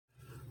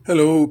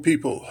Hello,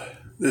 people.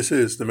 This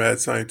is the Mad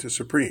Scientist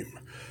Supreme,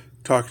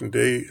 talking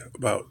today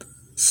about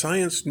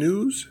Science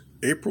News,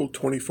 April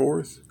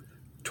 24th,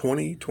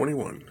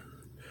 2021.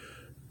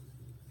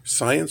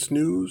 Science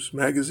News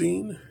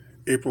Magazine,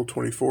 April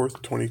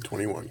 24th,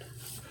 2021.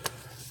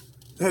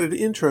 Had an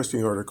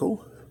interesting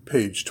article,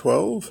 page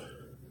 12.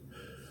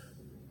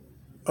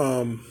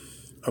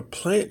 A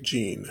plant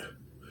gene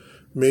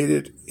made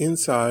it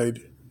inside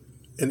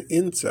an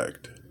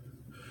insect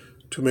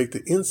to make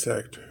the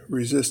insect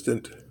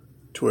resistant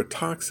to a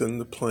toxin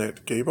the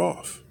plant gave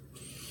off.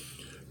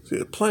 See,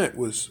 the plant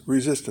was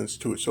resistant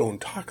to its own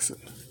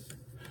toxin.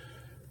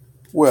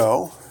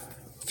 Well,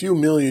 a few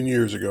million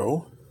years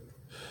ago,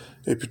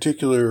 a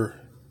particular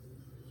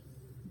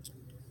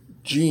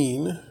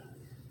gene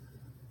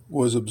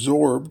was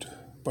absorbed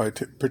by a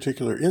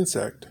particular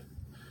insect,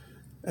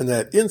 and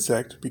that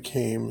insect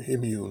became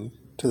immune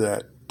to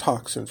that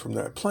toxin from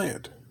that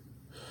plant,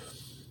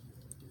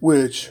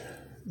 which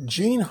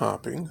gene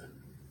hopping,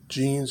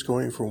 genes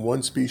going from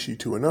one species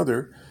to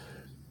another,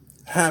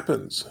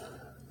 happens.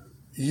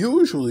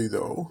 Usually,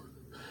 though,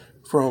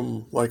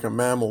 from like a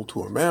mammal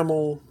to a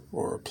mammal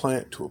or a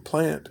plant to a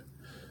plant,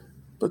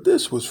 but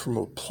this was from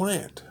a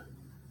plant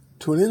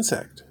to an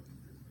insect.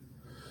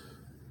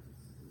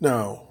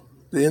 Now,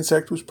 the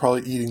insect was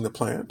probably eating the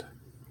plant.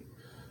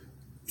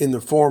 In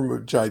the form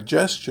of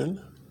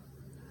digestion,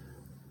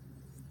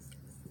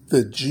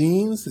 the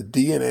genes, the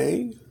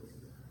DNA,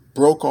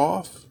 broke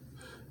off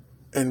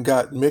and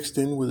got mixed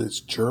in with its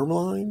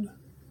germline,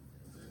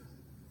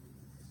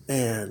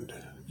 and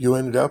you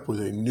ended up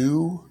with a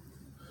new,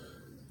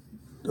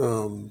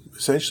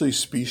 essentially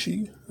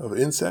species of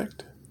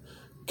insect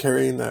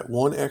carrying that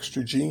one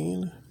extra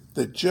gene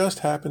that just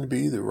happened to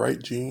be the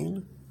right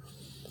gene.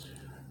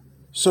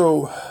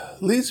 So,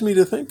 leads me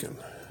to thinking,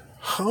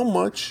 how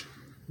much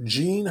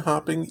gene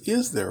hopping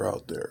is there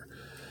out there?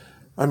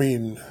 I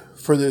mean,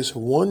 for this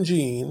one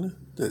gene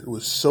that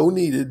was so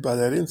needed by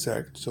that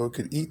insect so it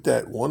could eat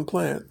that one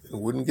plant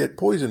and wouldn't get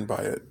poisoned by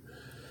it,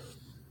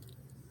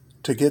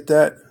 to get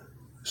that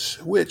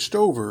switched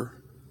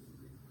over,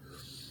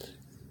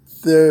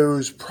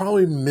 there's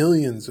probably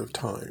millions of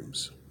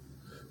times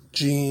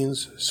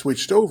genes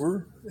switched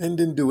over and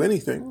didn't do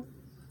anything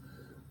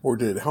or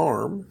did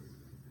harm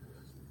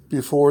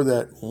before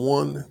that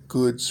one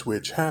good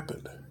switch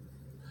happened.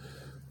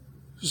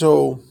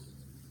 So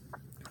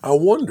I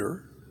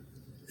wonder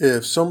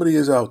if somebody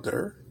is out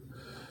there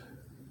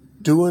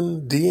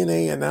doing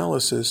DNA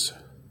analysis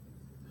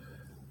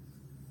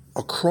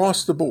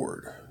across the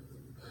board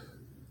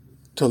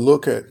to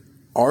look at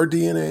our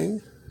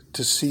DNA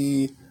to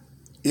see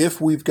if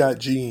we've got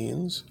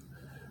genes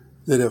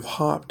that have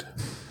hopped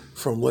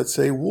from, let's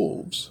say,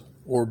 wolves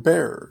or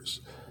bears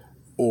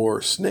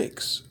or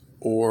snakes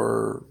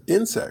or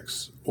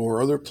insects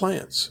or other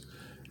plants.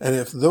 And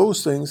if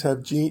those things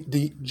have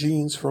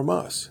genes from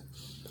us,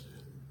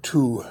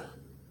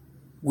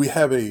 we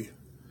have a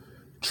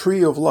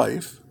tree of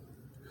life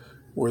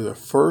where the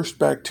first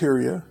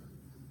bacteria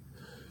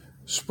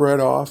spread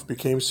off,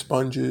 became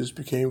sponges,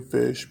 became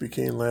fish,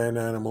 became land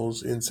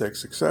animals,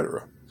 insects,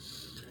 etc.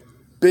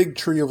 Big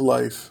tree of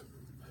life.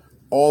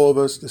 All of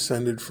us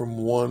descended from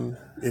one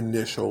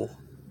initial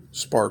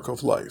spark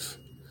of life.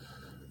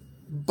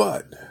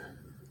 But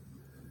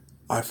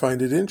I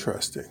find it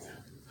interesting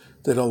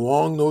that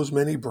along those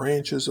many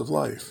branches of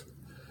life,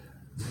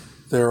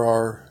 there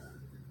are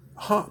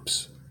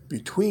hops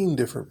between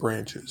different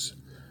branches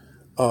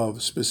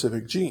of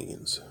specific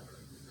genes.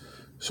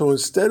 So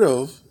instead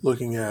of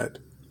looking at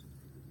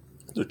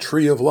the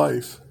tree of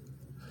life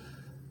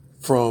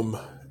from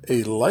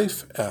a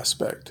life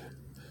aspect,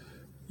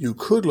 you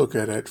could look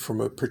at it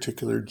from a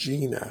particular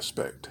gene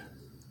aspect.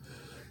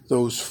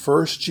 Those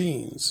first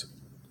genes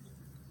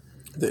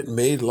that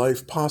made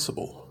life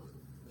possible,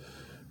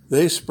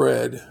 they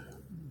spread,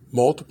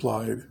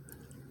 multiplied,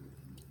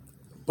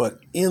 but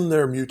in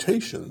their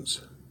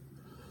mutations,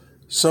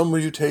 some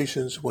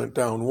mutations went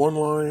down one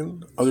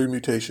line, other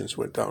mutations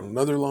went down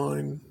another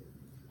line,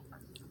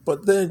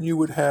 but then you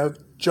would have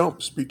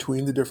jumps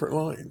between the different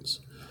lines.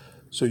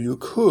 So you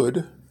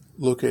could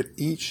look at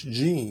each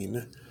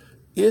gene,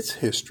 its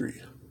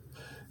history.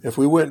 If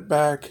we went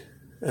back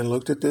and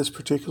looked at this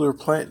particular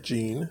plant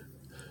gene,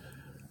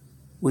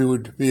 we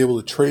would be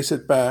able to trace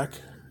it back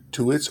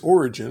to its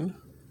origin,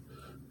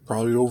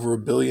 probably over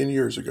 1 billion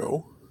years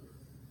ago,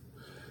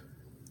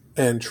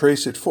 and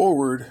trace it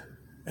forward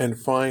and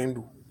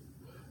find,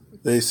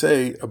 they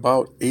say,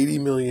 about 80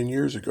 million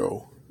years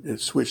ago,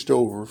 it switched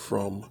over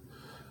from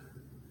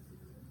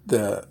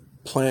the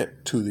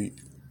plant to the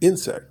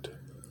insect.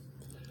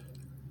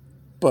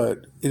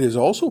 But it is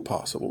also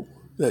possible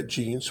that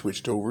genes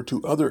switched over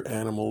to other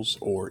animals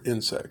or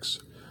insects.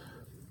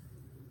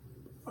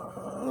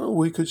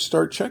 We could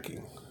start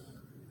checking.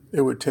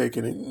 It would take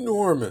an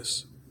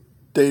enormous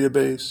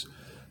database,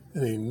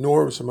 an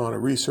enormous amount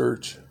of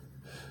research.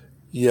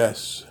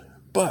 Yes,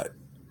 but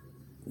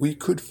we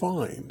could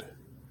find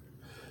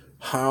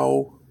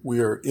how we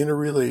are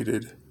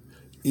interrelated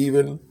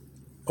even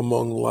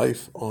among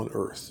life on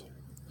Earth.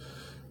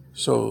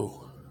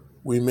 So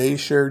We may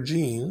share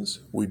genes,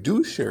 we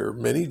do share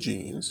many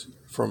genes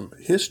from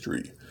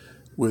history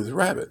with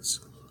rabbits.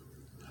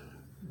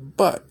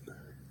 But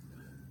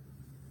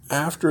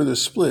after the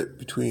split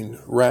between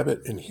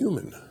rabbit and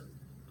human,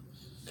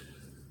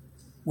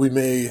 we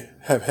may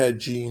have had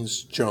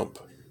genes jump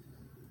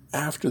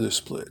after the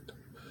split.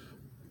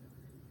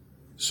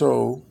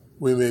 So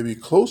we may be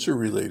closer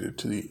related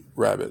to the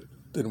rabbit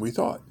than we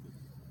thought,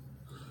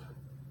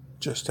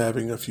 just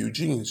having a few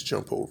genes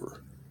jump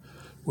over.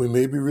 We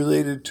may be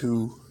related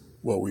to,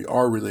 well, we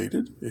are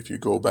related. If you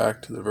go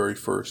back to the very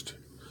first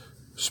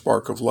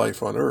spark of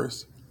life on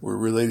Earth, we're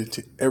related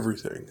to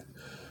everything.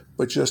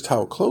 But just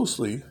how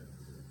closely,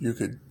 you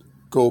could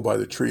go by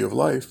the tree of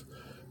life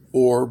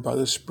or by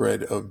the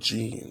spread of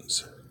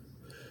genes.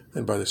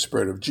 And by the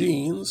spread of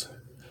genes,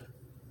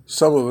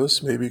 some of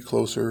us may be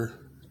closer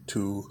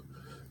to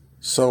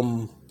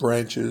some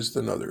branches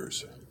than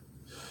others.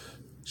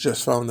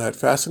 Just found that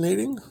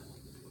fascinating.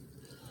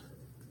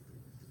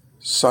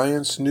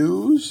 Science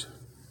News,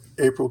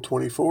 April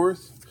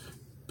 24th,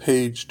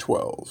 page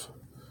 12.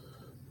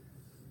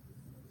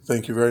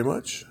 Thank you very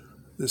much.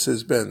 This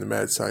has been the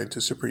Mad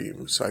Scientist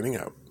Supreme, signing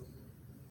out.